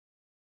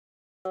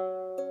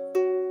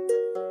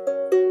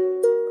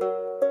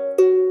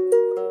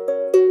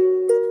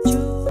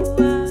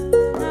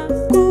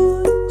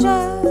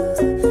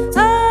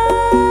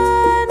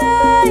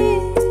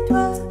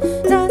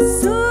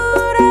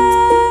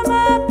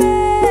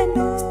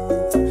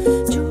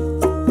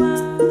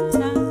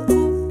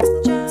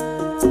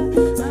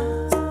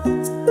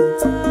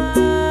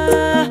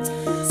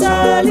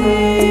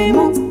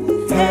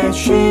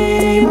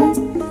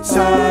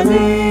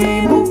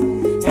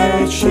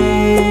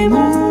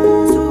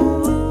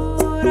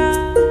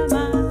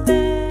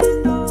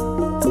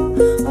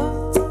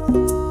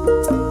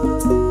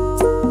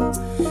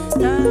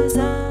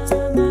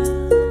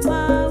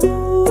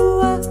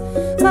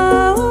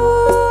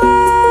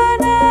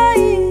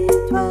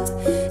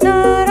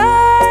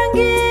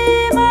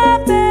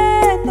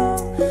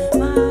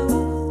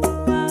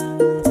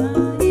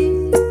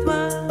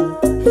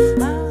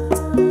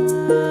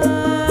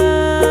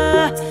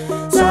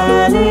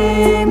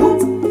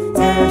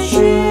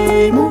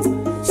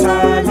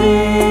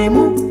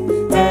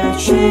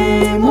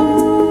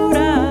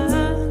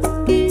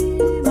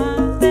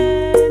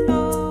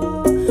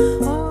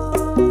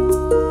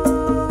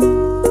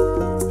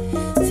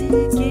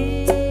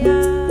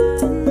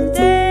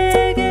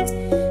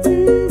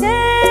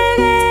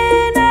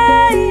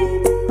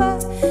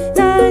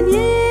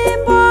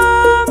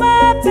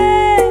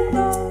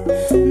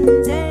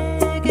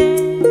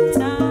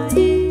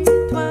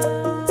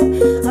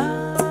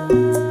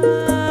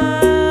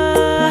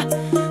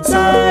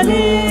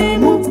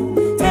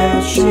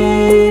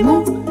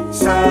Chez-moi,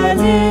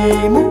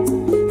 salez-moi,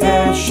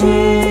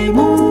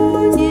 chez-moi.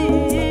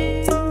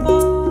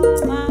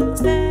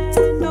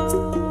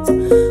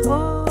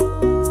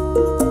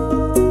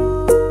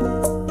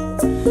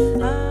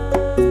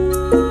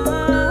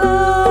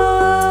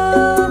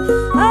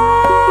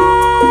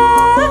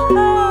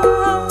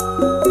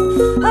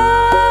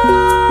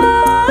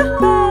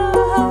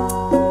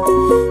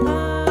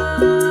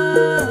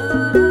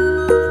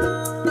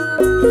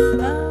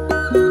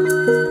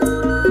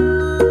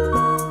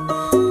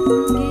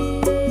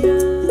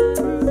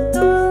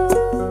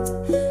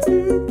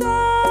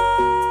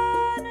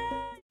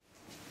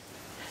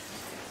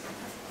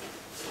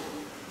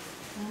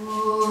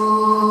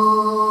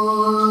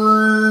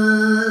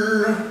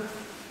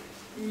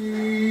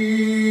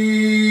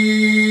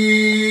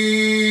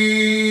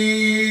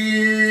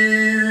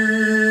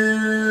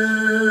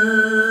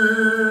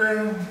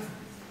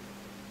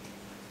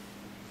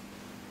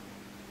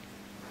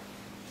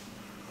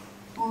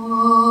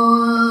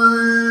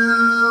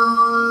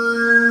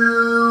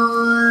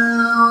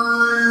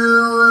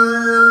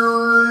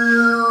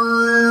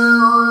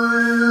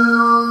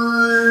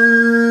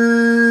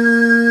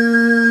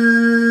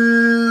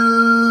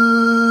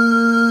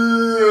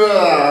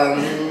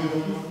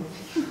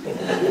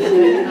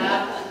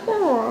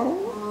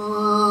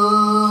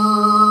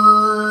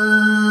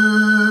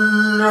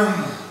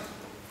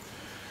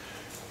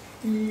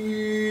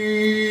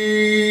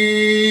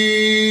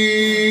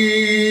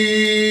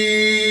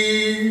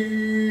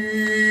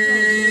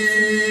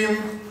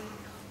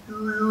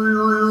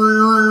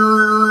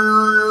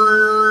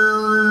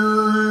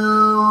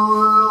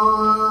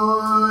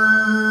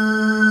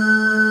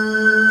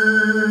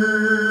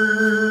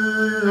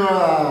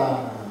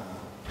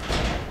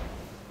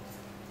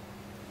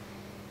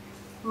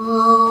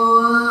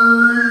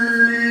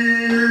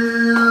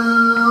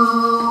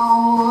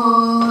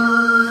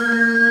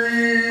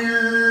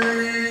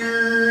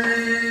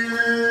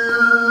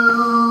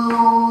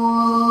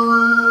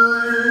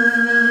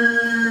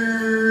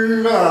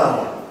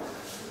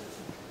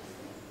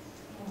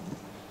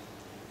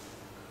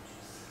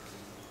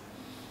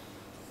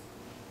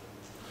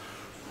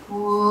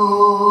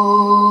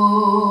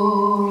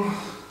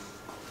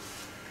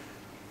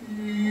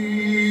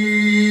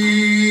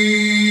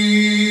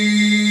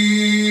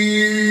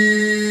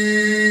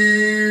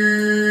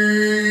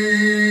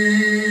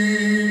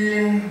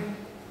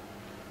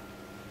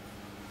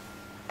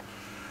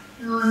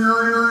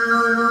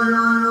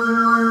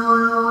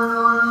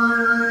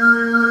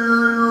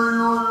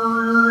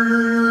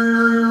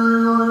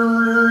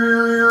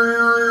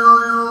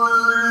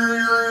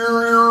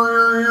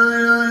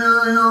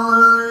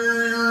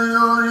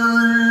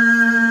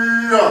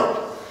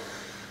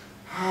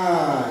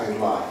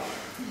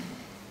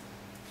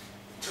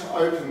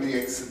 Open the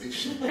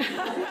exhibition.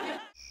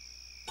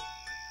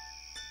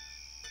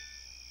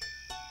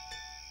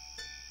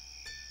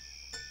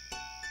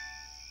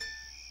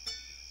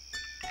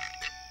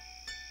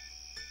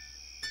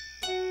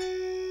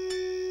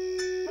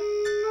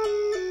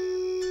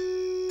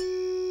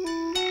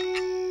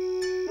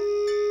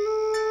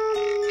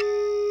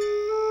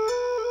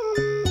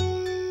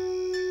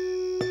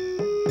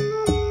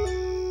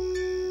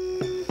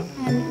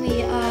 And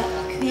we are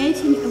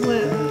creating a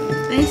work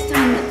based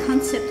on the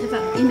concept of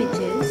our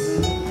images,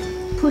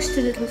 pushed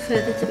a little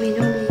further than we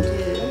normally do.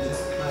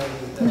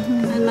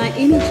 And my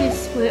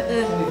images were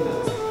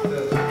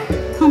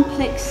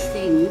complex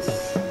things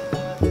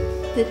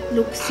that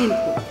look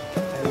simple.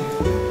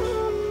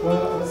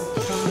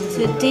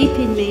 So deep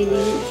in meaning,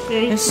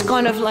 very It's complex.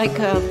 kind of like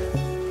a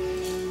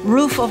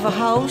roof of a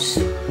house,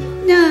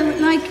 No,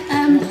 like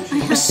I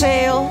a have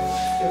sail,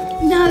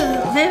 no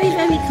very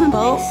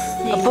complex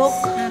a things. book,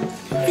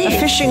 a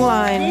fishing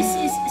line. This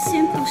is a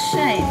simple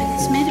shape, and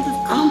it's made up of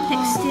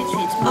complex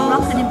stitching. It's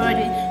Moroccan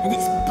embroidery, and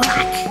it's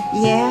black.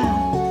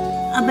 Yeah.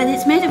 But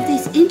it's made of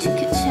these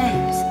intricate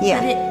shapes. Yeah.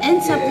 But it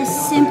ends up this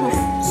simple,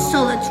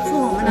 solid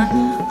form,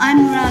 and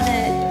I'm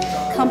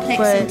rather complex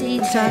and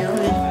detailed.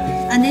 Exactly.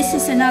 And this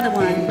is another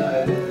one.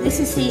 This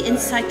is the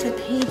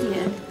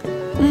encyclopedia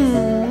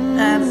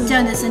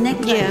done as a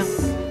necklace.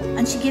 Yeah.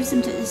 And she gives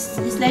them to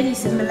this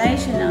lady's a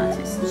Malaysian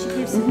artist, and she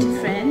gives them to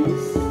friends.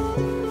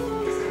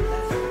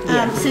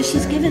 So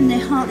she's given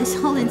this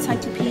whole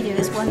encyclopedia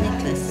as one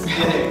necklace.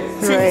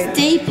 So Right. it's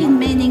deep in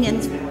meaning and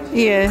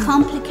Yeah.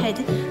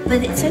 complicated,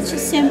 but it's such a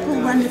simple,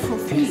 wonderful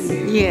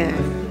thing. Yeah.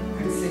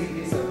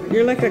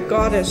 You're like a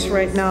goddess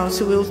right now,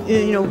 so we'll,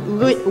 you know,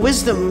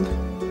 wisdom.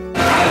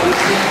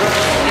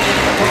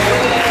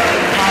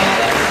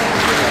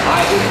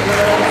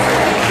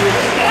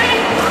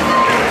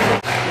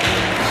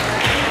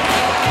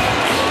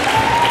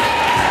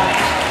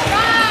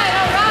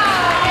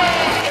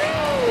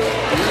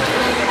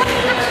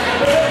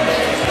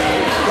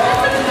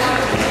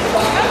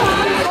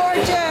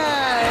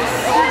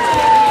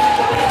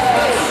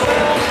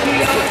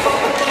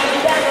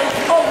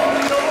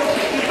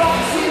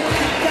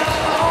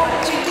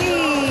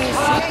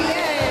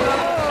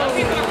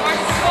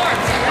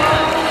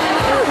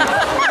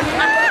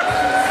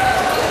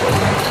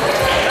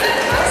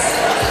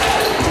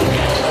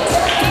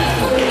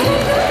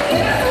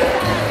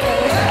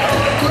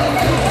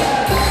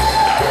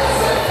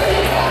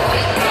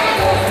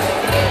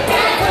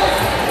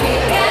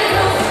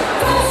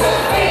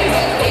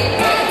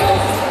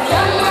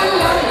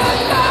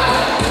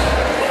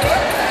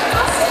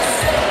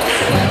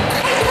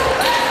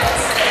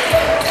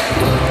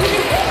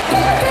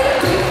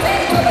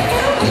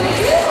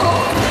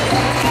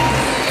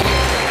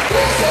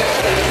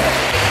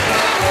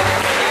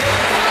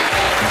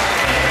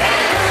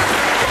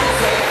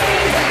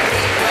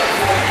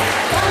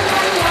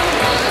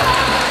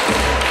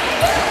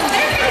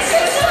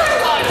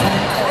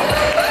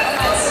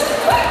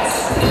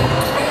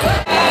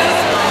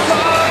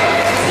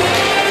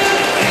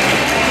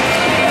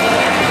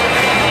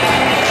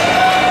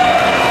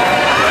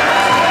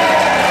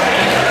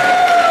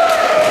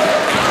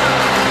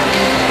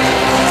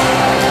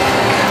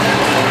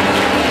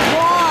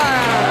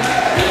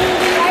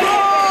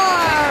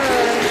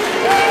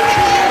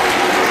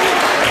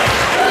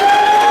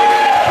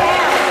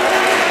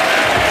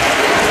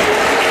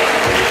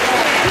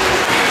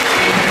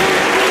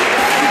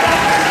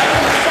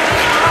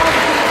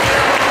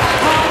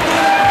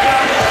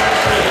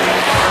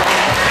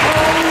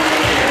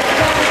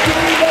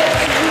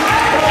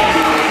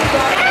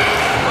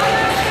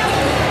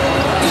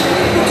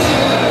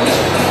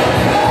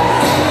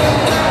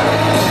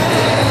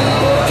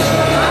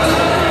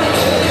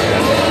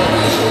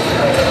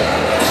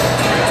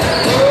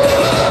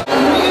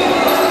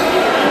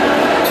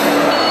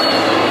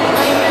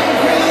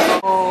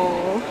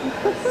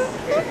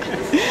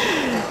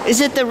 Is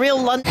it the real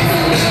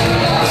London?